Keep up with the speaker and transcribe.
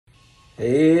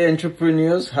Hey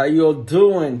entrepreneurs, how y'all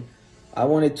doing? I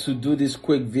wanted to do this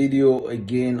quick video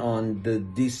again on the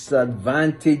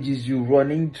disadvantages you run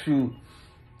into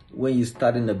when you're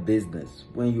starting a business,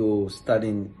 when you're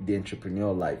starting the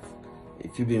entrepreneurial life.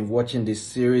 If you've been watching this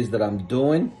series that I'm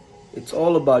doing, it's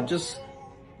all about just,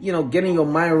 getting your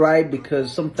mind right,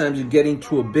 because sometimes you get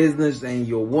into a business and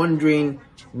you're wondering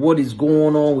what is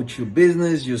going on with your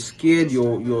business. You're scared,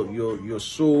 you're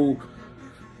so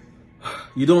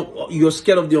you're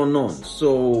scared of the unknown.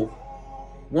 So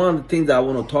one of the things that I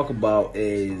want to talk about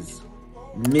is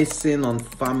missing on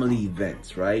family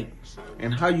events, right?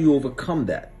 And how you overcome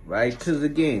that, right? Because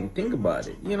again, think about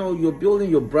it. You're building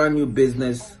your brand new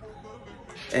business,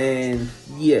 and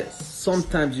yes,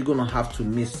 sometimes you're gonna have to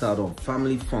miss out on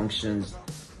family functions,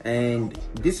 and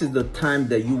this is the time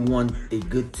that you want a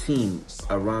good team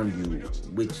around you,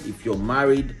 which if you're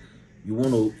married, you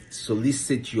want to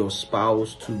solicit your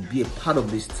spouse to be a part of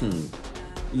this team.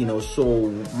 So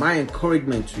my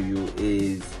encouragement to you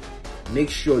is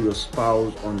make sure your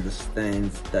spouse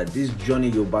understands that this journey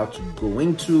you're about to go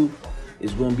into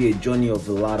is going to be a journey of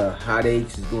a lot of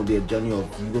heartaches. It's going to be a journey of,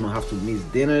 you're going to have to miss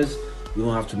dinners, you're going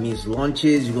to have to miss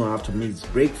lunches, you're going to have to miss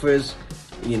breakfast,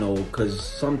 because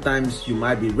sometimes you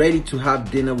might be ready to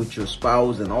have dinner with your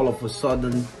spouse and all of a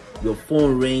sudden your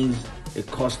phone rings, a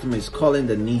customer is calling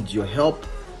that needs your help.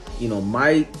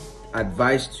 My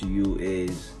advice to you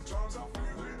is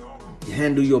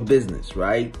handle your business,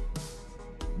 right?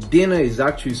 Dinner is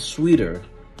actually sweeter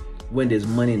when there's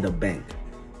money in the bank.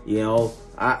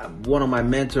 One of my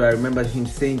mentors, I remember him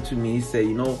saying to me, he said,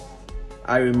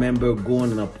 I remember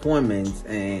going on appointments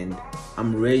and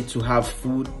I'm ready to have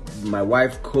food. My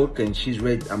wife cooked and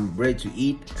I'm ready to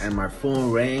eat, and my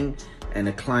phone rang and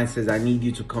the client says, I need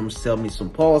you to come sell me some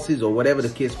policies or whatever the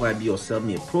case might be, or sell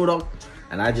me a product.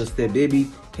 And I just said, baby,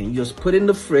 can you just put it in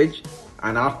the fridge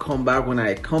and I'll come back when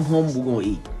I come home, we're gonna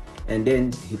eat. And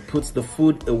then he puts the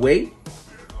food away,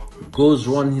 goes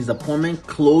run his appointment,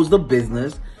 close the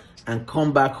business, and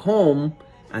come back home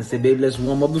and say, baby, let's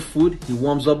warm up the food. He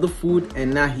warms up the food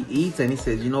and now he eats, and he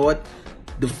says, you know what?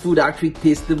 The food actually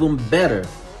tastes even better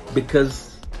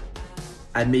because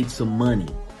I made some money,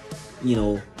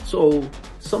 So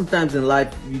sometimes in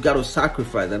life, you got to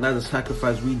sacrifice, and that's a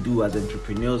sacrifice we do as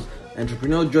entrepreneurs.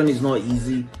 Entrepreneurial journey is not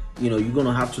easy. You're going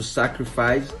to have to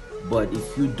sacrifice, but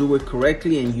if you do it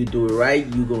correctly and you do it right,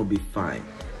 you're going to be fine.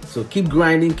 So keep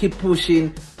grinding, keep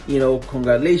pushing,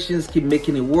 congratulations, keep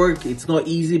making it work. It's not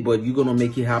easy, but you're going to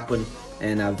make it happen,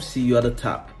 and I'll see you at the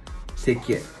top. Take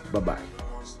care. Bye-bye.